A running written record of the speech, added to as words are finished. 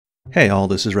Hey all,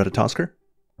 this is Redditosker.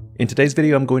 In today's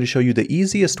video I'm going to show you the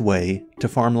easiest way to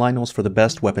farm Lynels for the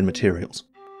best weapon materials.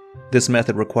 This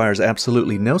method requires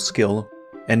absolutely no skill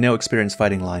and no experience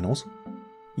fighting Lynels.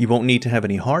 You won't need to have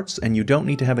any hearts, and you don't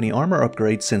need to have any armor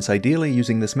upgrades, since ideally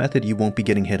using this method you won't be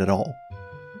getting hit at all.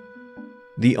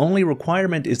 The only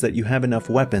requirement is that you have enough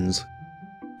weapons,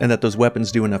 and that those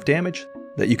weapons do enough damage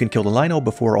that you can kill the Lynel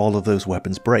before all of those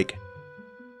weapons break.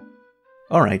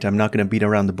 Alright, I'm not going to beat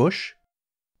around the bush.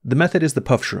 The method is the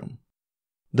Puff Shroom.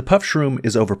 The Puff Shroom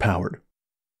is overpowered.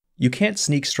 You can't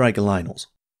sneak strike a Lynels,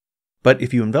 but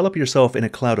if you envelop yourself in a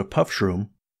cloud of Puff Shroom,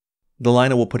 the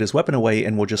Lynel will put his weapon away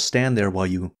and will just stand there while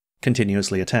you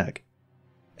continuously attack.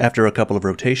 After a couple of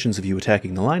rotations of you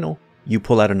attacking the Lynel, you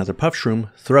pull out another Puff Shroom,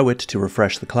 throw it to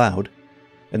refresh the cloud,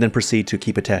 and then proceed to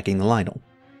keep attacking the Lynel.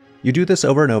 You do this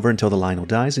over and over until the Lynel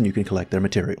dies and you can collect their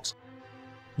materials.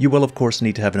 You will of course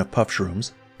need to have enough Puff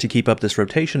Shrooms to keep up this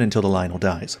rotation until the Lynel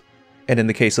dies. And in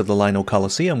the case of the Lynel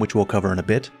Coliseum, which we'll cover in a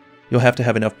bit, you'll have to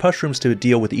have enough Puff Shrooms to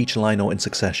deal with each Lynel in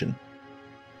succession.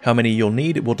 How many you'll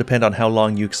need will depend on how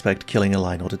long you expect killing a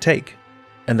Lynel to take,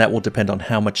 and that will depend on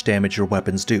how much damage your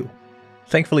weapons do.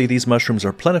 Thankfully, these mushrooms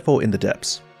are plentiful in the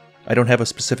depths. I don't have a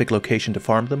specific location to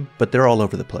farm them, but they're all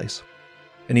over the place.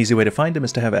 An easy way to find them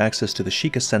is to have access to the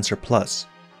Sheikah Sensor Plus,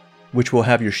 which will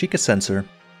have your Sheikah Sensor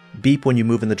beep when you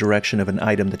move in the direction of an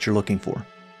item that you're looking for.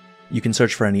 You can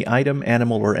search for any item,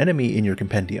 animal, or enemy in your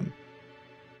compendium.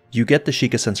 You get the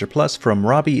Sheikah Sensor Plus from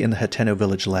Robbie in the Hateno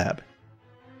Village lab.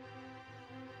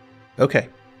 Okay,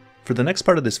 for the next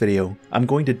part of this video, I'm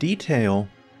going to detail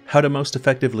how to most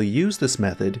effectively use this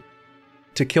method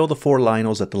to kill the 4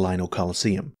 Lynels at the Lynel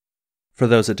Coliseum. For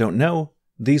those that don't know,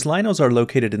 these Lynels are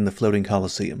located in the floating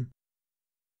Coliseum.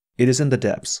 It is in the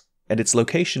depths, and its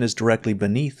location is directly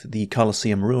beneath the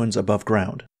Coliseum ruins above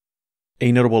ground.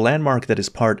 A notable landmark that is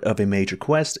part of a major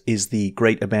quest is the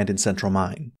Great Abandoned Central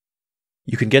Mine.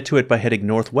 You can get to it by heading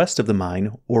northwest of the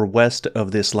mine or west of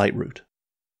this light route.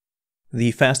 The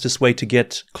fastest way to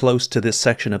get close to this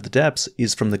section of the depths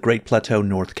is from the Great Plateau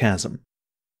North Chasm.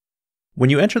 When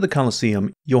you enter the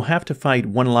Coliseum, you'll have to fight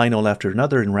one Lynel after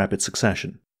another in rapid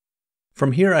succession.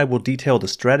 From here I will detail the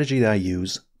strategy that I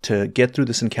use to get through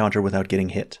this encounter without getting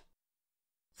hit.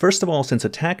 First of all, since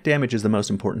attack damage is the most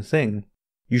important thing,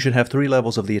 you should have 3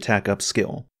 levels of the attack up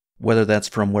skill, whether that's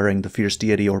from wearing the Fierce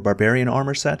Deity or Barbarian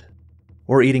armor set,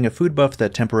 or eating a food buff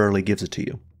that temporarily gives it to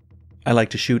you. I like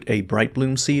to shoot a Bright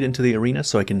Bloom seed into the arena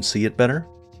so I can see it better,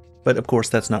 but of course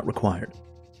that's not required.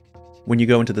 When you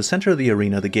go into the center of the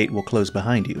arena, the gate will close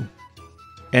behind you,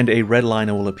 and a red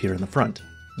Lynel will appear in the front.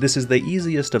 This is the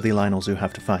easiest of the Lynels you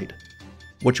have to fight.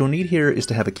 What you'll need here is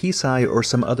to have a Kisai or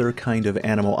some other kind of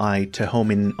animal eye to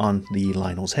home in on the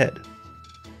Lynel's head.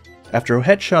 After a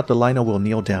headshot, the Lynel will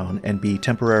kneel down and be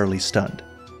temporarily stunned.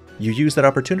 You use that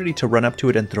opportunity to run up to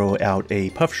it and throw out a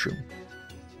Puff Shroom.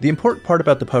 The important part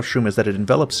about the Puff Shroom is that it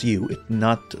envelops you,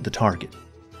 not the target.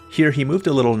 Here he moved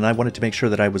a little and I wanted to make sure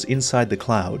that I was inside the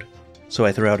cloud, so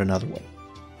I threw out another one.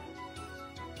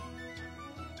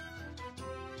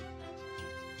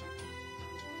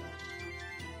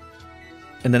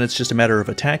 And then it's just a matter of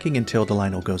attacking until the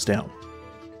Lynel goes down.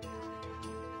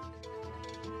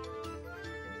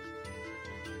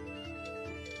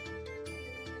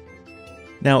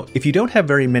 Now, if you don't have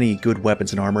very many good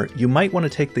weapons and armor, you might want to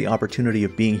take the opportunity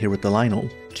of being here with the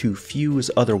Lynel to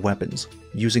fuse other weapons,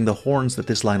 using the horns that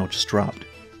this Lynel just dropped.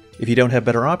 If you don't have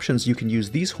better options, you can use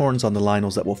these horns on the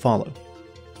Lynels that will follow.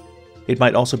 It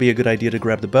might also be a good idea to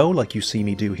grab the bow like you see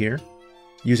me do here.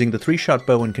 Using the 3-shot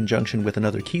bow in conjunction with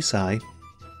another Kisai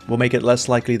will make it less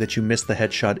likely that you miss the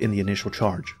headshot in the initial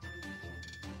charge.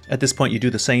 At this point you do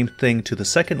the same thing to the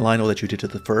second Lynel that you did to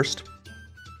the first.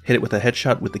 Hit it with a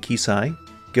headshot with the Kisai,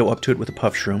 go up to it with a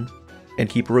Puff Shroom, and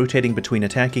keep rotating between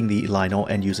attacking the Lynel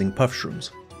and using Puff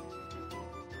Shrooms.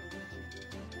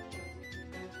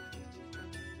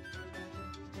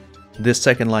 This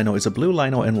second Lynel is a blue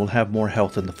Lynel and will have more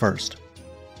health than the first.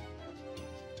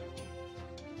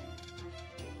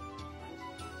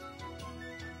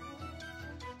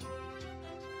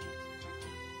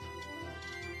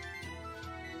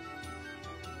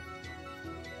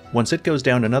 Once it goes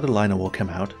down, another Lynel will come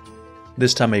out,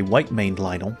 this time a white-maned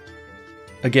Lynel.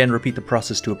 Again, repeat the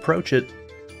process to approach it,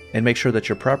 and make sure that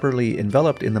you're properly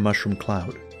enveloped in the mushroom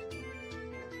cloud.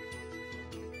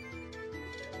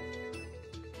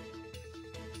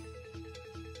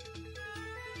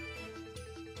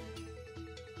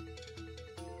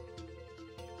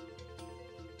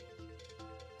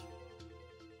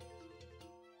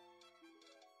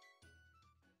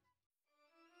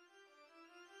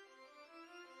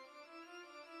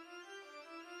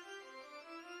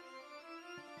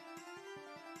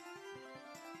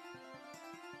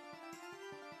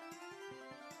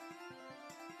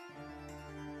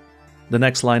 The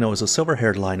next Lynel is a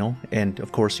silver-haired Lynel, and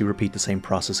of course you repeat the same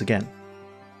process again.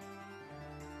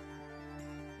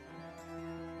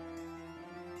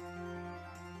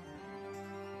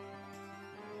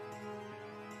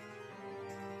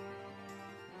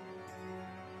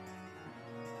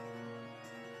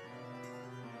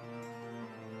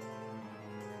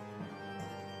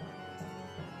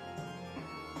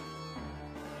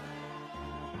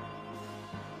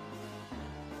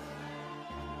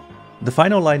 The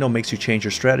final Lynel makes you change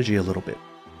your strategy a little bit.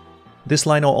 This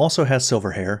Lynel also has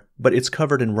silver hair, but it's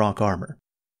covered in rock armor,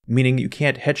 meaning you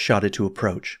can't headshot it to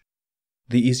approach.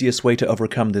 The easiest way to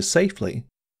overcome this safely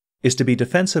is to be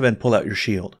defensive and pull out your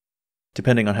shield.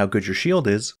 Depending on how good your shield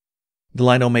is, the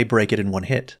Lynel may break it in one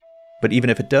hit, but even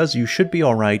if it does, you should be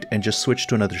alright and just switch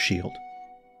to another shield.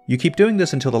 You keep doing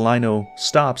this until the Lynel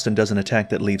stops and does an attack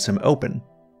that leaves him open,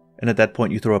 and at that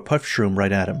point you throw a puff shroom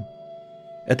right at him.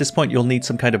 At this point you'll need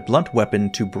some kind of blunt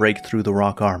weapon to break through the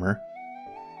rock armor,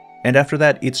 and after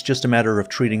that it's just a matter of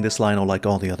treating this Lynel like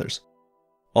all the others,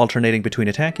 alternating between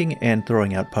attacking and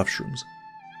throwing out puff shrooms.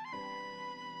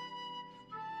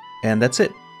 And that's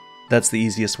it. That's the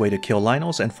easiest way to kill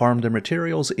Lynels and farm their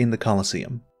materials in the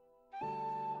Colosseum.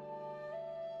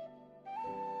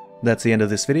 That's the end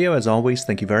of this video. As always,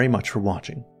 thank you very much for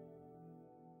watching.